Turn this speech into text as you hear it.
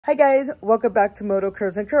Hi guys, welcome back to Moto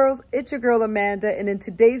Curves and Curls. It's your girl Amanda, and in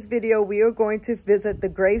today's video we are going to visit the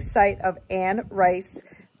gravesite of Anne Rice,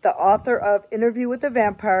 the author of Interview with the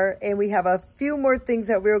Vampire, and we have a few more things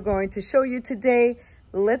that we're going to show you today.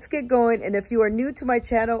 Let's get going, and if you are new to my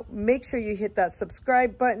channel, make sure you hit that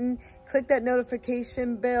subscribe button, click that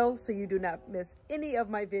notification bell so you do not miss any of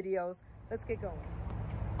my videos. Let's get going.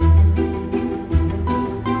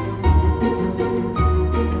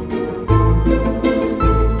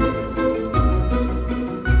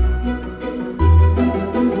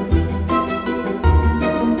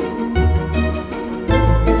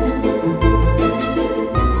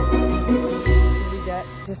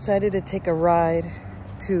 Decided to take a ride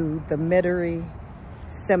to the Metairie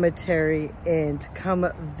Cemetery and come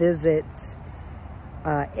visit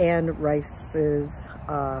Anne Rice's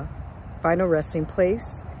final resting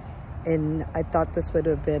place, and I thought this would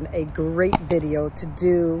have been a great video to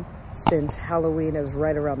do since Halloween is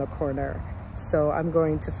right around the corner. So I'm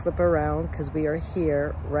going to flip around because we are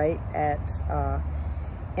here right at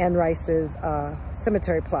Anne Rice's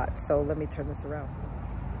cemetery plot. So let me turn this around.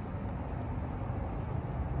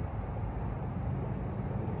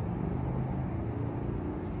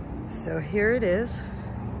 So here it is.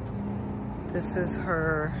 This is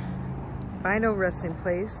her final resting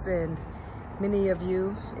place, and many of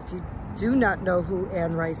you, if you do not know who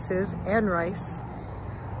Anne Rice is, Anne Rice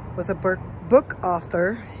was a book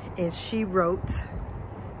author, and she wrote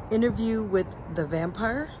Interview with the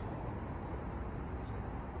Vampire.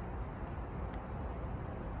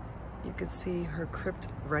 You can see her crypt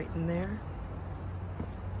right in there.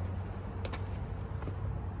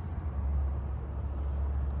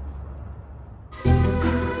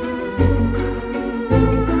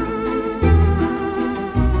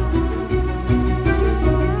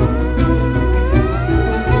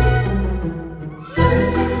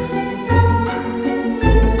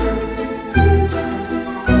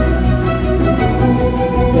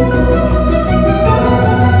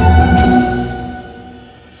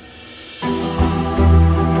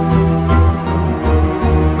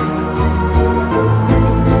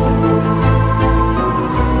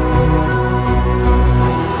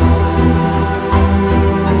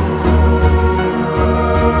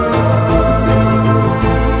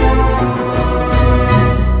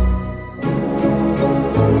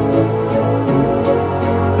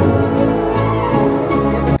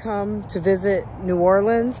 To visit New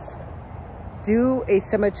Orleans, do a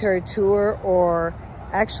cemetery tour, or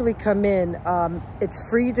actually come in. It's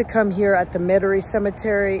free to come here at the Metairie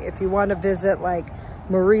Cemetery. If you want to visit like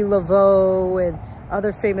Marie Laveau and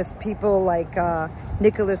other famous people, like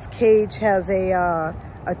Nicolas Cage has a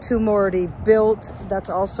tomb already built. That's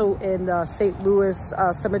also in St. Louis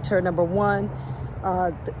Cemetery number 1.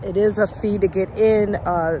 It is a fee to get in.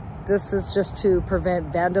 This is just to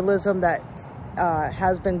prevent vandalism that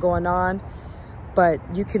has been going on, but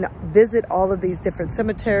you can visit all of these different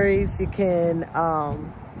cemeteries. You can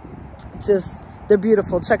they're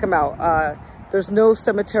beautiful. Check them out. There's no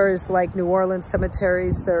cemeteries like New Orleans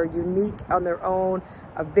cemeteries. They're unique on their own,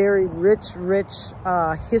 a very rich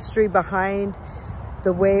history behind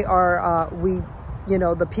the way our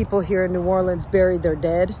the people here in New Orleans bury their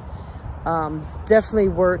dead. Definitely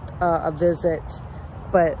worth a visit.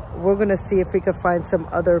 But we're gonna see if we can find some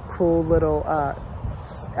other cool little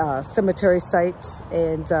cemetery sites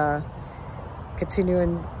and continue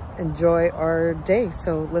and enjoy our day.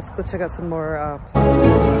 So let's go check out some more plots.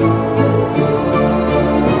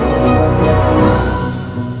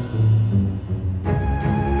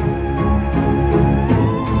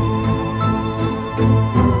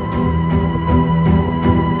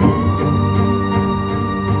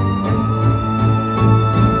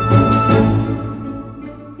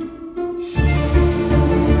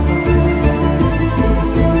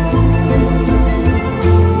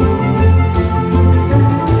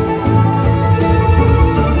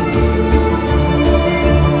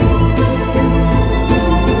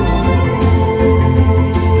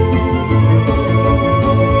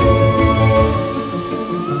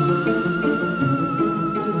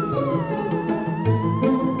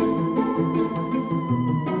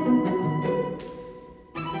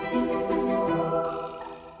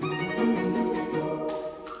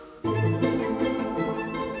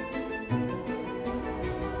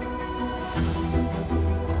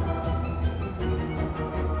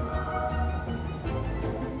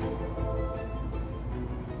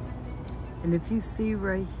 And if you see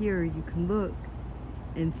right here, you can look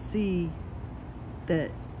and see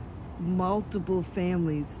that multiple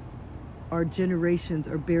families or generations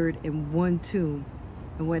are buried in one tomb.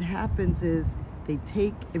 And what happens is they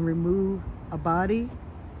take and remove a body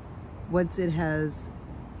once it has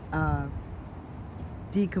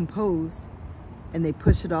decomposed, and they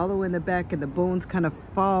push it all the way in the back, and the bones kind of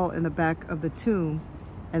fall in the back of the tomb,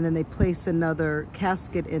 and then they place another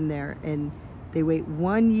casket in there, and they wait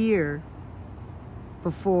 1 year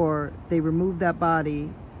before they remove that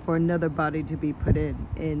body for another body to be put in.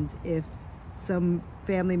 And if some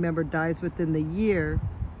family member dies within the year,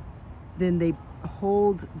 then they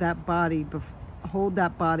hold that body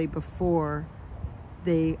before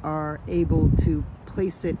they are able to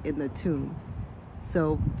place it in the tomb.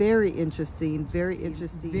 So very interesting, very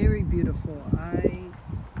beautiful.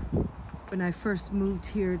 When I first moved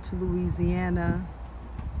here to Louisiana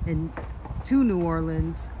and to New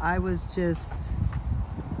Orleans, I was just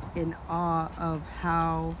in awe of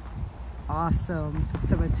how awesome the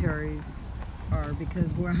cemeteries are,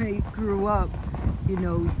 because where I grew up, you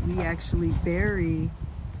know, we actually bury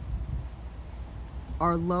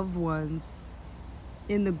our loved ones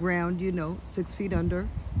in the ground, you know, 6 feet under.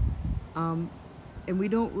 And we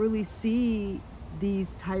don't really see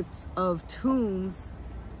these types of tombs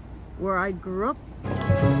where I grew up.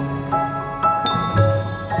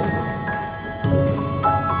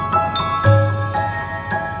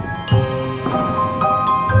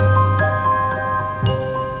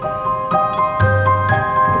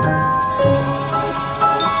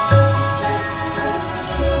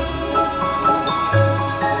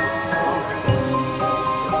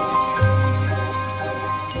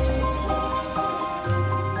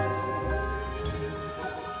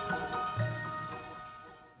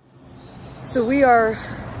 So we are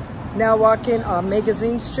now walking on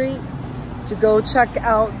Magazine Street to go check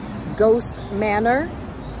out Ghost Manor.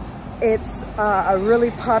 It's a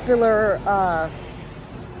really popular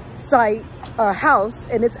house,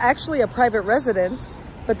 and it's actually a private residence,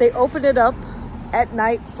 but they open it up at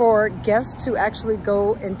night for guests to actually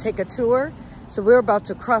go and take a tour. So we're about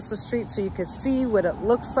to cross the street so you can see what it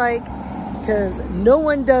looks like, because no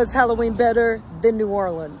one does Halloween better than New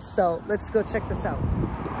Orleans. So let's go check this out.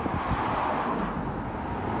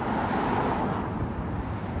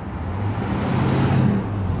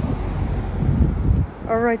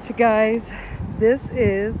 All right, you guys, this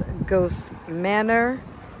is Ghost Manor,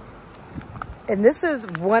 and this is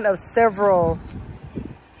one of several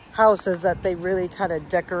houses that they really kind of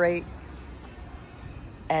decorate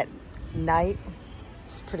at night.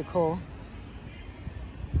 It's pretty cool.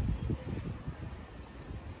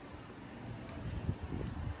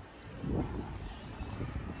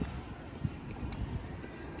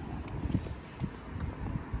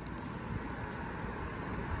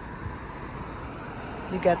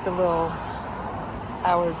 You got the little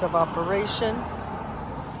hours of operation.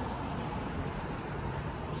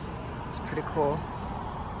 It's pretty cool.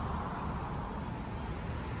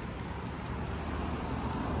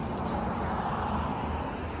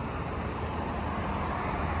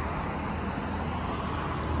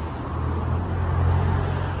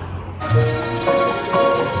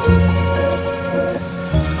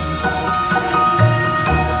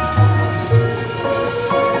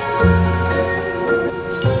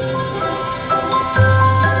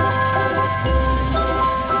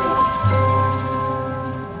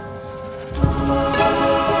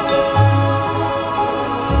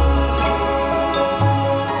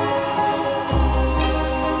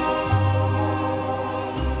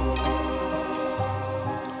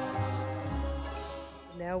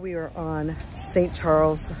 We are on St.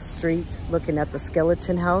 Charles Street looking at the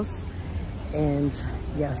skeleton house, and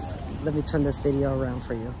yes, let me turn this video around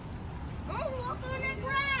for you.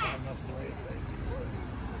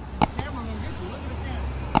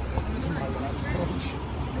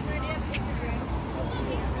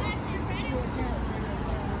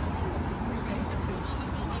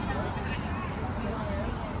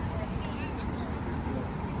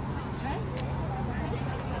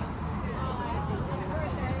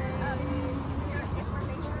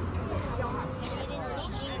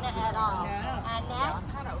 At all. No. And that?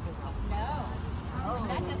 No. Oh,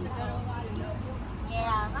 that doesn't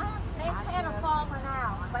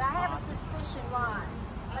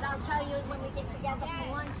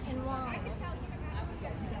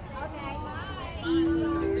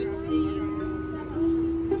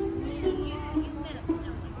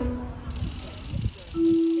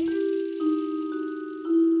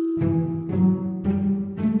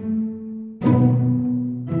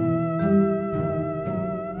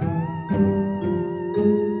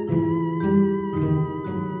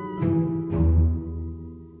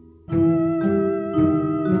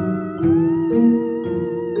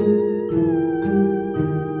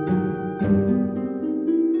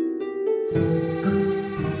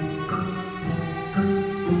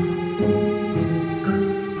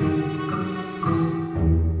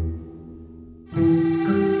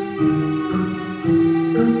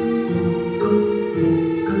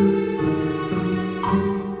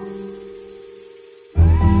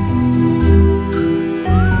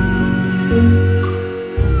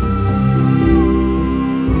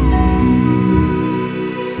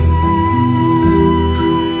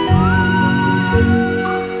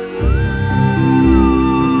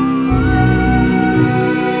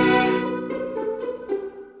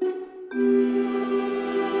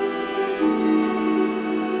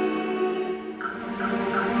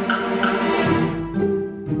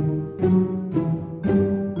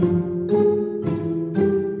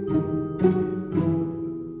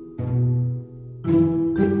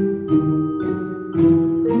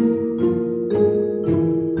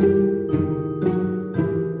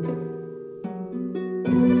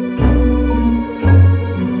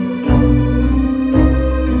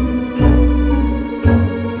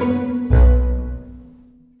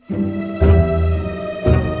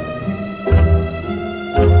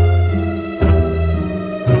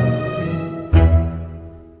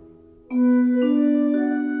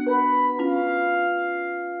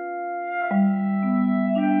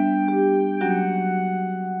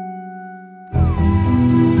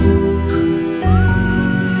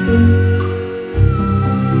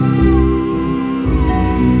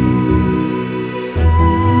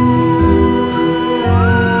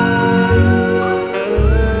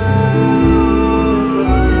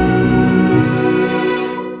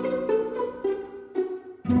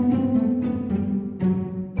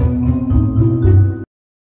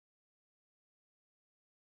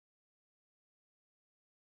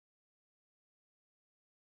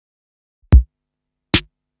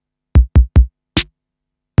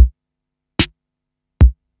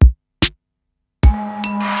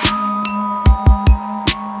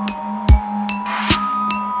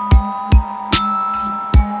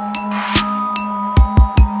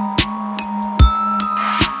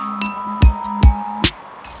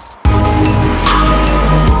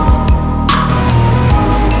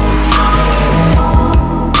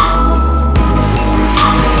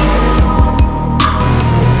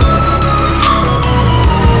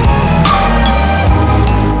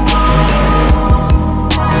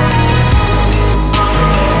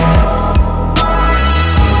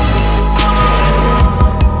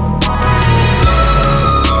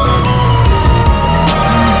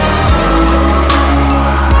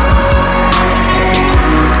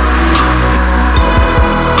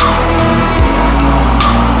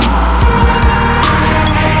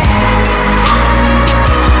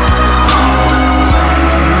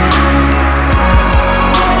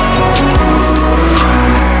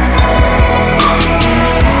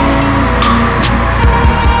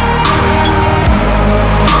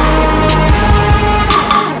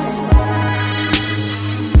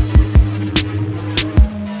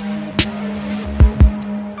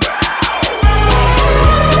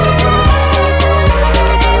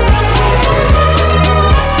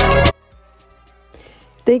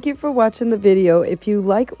Thank you for watching the video. If you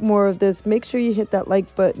like more of this, make sure you hit that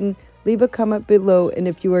like button, leave a comment below, and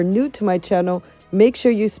if you are new to my channel, make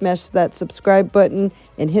sure you smash that subscribe button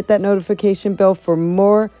and hit that notification bell for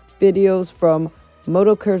more videos from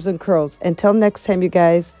Moto Curves and Curls. Until next time, you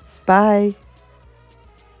guys, bye.